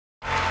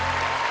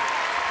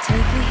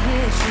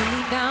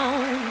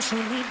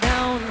shoot me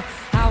down.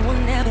 I will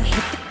never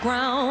hit the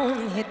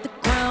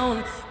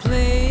ground.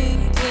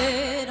 Playing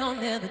dead, I'll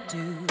never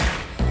do.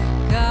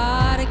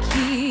 Gotta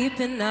keep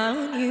an eye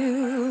on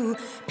you.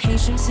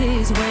 Patience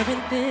is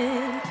wearing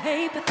thin,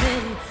 paper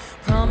thin.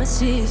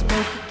 Promises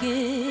broke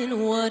again.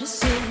 What a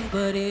sin,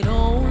 but it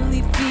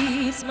only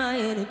feeds my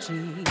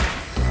energy.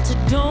 So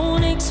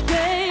don't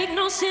expect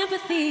no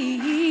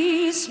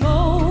sympathy.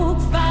 Smoke,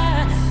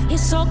 fire,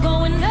 it's all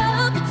going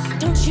up.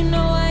 Don't you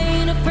know I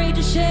ain't afraid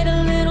to shed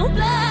a little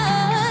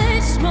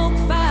blood? Smoke,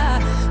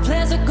 fire,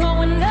 flares are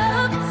going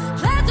up.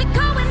 Flares are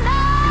going up.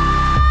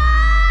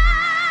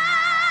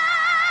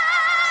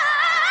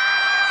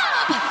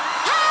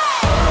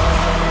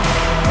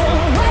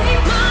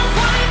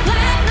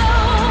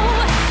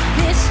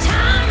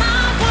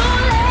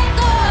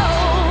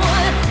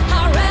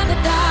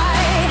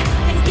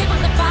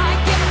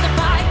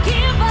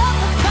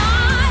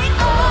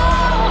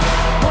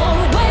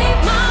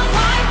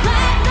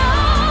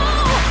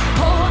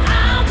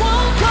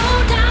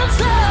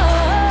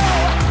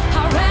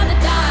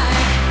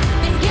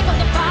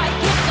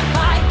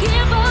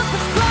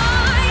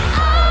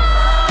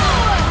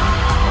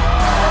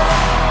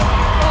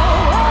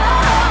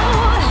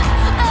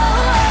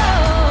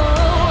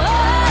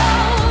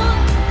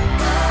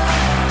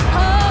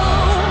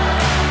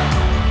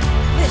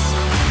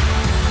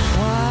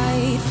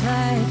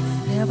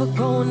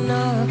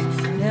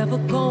 Never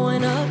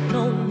going up,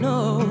 no,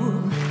 no.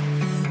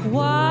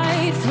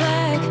 White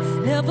flag,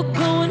 never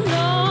going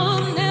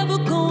up, never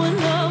going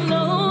up,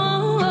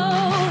 no.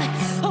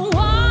 A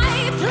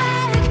white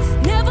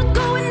flag, never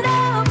going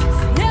up,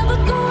 never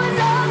going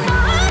up, no,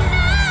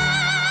 no.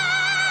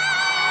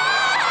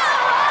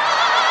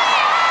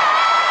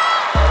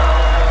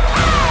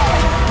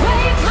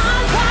 Wave my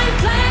white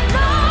flag,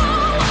 no.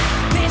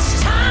 This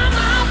time I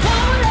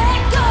won't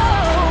let go.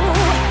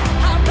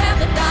 I'd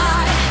rather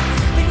die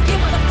than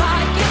give up the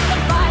fight, give the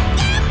fight,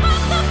 give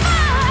up the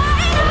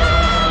fight.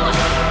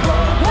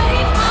 Oh,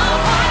 wave my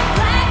white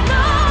flag,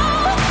 no.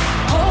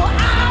 Oh,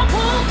 I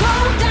won't go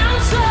down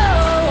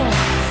slow.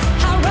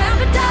 I'd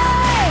rather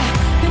die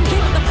than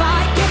give up the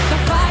fight, give the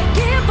fight,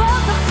 give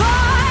up the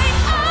fight.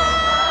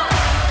 Oh,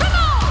 come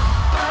on.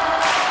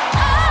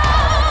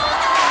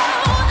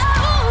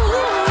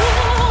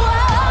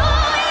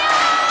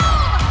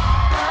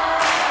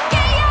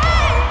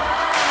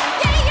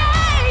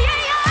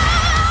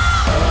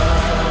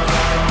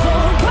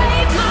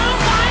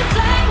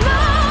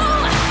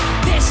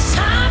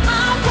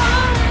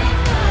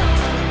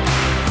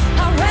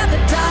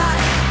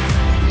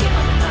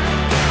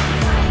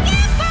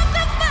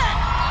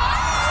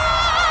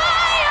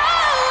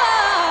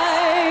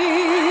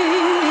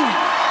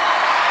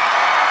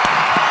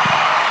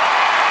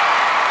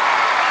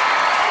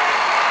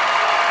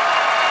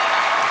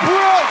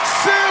 Brooke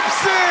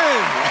Simpson!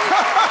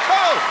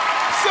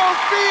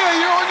 Sophia,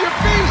 you're on your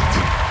feet!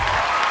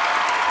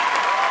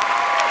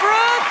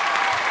 Brooke,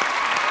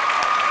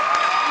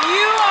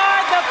 you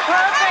are the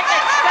perfect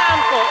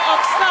example of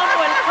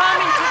someone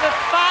coming to the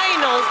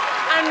finals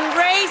and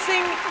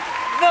raising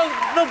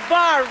the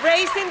bar,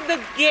 raising the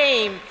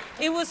game.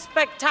 It was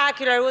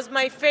spectacular. It was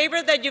my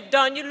favorite that you've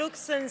done. You look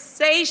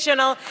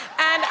sensational.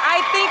 And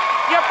I think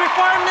your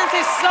performance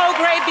is so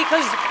great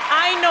because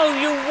I know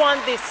you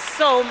want this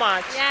so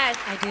much. Yes,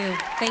 I do.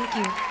 Thank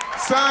you.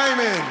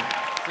 Simon!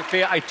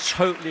 Sophia, I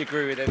totally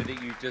agree with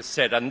everything you just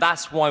said, and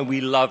that's why we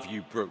love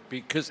you, Brooke,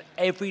 because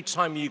every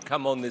time you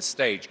come on this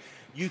stage,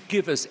 you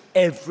give us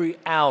every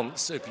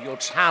ounce of your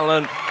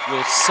talent,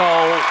 your soul,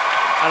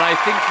 and I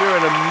think you're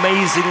an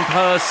amazing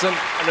person,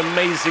 an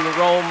amazing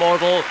role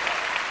model.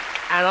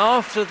 And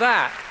after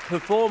that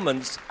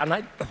performance, and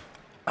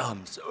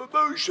I'm so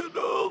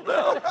emotional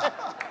now.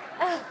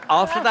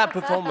 After that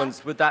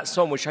performance with that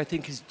song, which I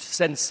think is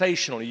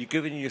sensational, you're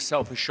giving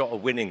yourself a shot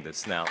of winning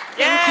this now.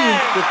 Thank you.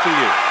 Good for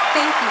you.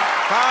 Thank you.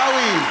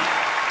 Howie!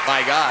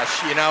 My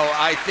gosh, you know,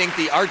 I think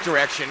the art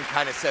direction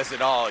kind of says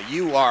it all.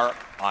 You are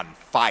on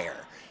fire.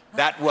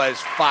 That was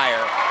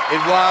fire.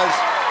 It was,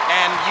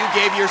 and you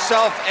gave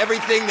yourself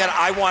everything that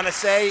I want to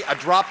say, a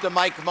drop the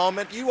mic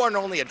moment. You aren't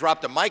only a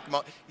drop the mic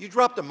moment, you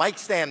dropped the mic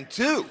stand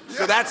too.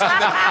 So that's even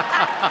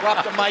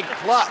drop the mic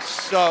plus.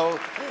 So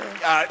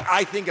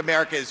I think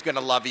America is going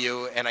to love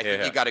you, and I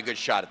think you got a good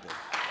shot at this.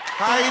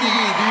 Heidi, do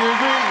you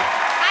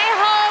agree?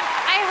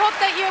 I hope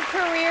that your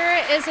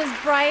career is as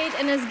bright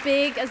and as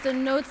big as the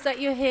notes that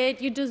you hit.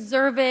 You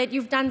deserve it.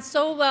 You've done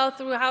so well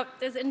throughout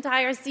this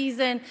entire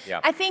season. Yeah.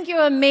 I think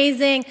you're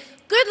amazing.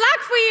 Good luck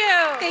for you.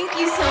 Thank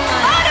you so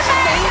much.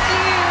 Thank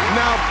you.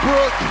 Now,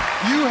 Brooke,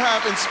 you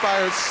have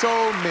inspired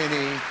so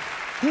many.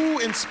 Who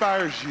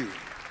inspires you?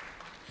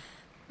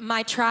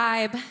 My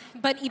tribe,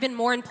 but even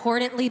more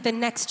importantly, the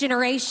next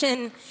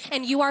generation.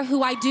 And you are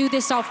who I do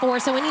this all for.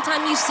 So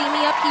anytime you see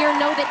me up here,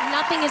 know that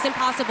nothing is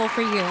impossible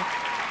for you.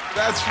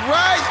 That's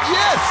right,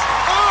 yes!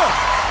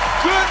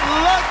 Good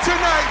luck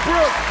tonight,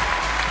 Brooke.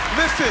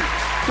 Listen,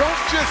 don't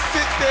just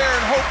sit there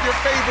and hope your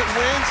favorite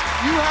wins.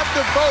 You have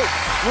to vote.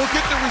 We'll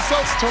get the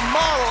results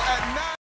tomorrow at 9.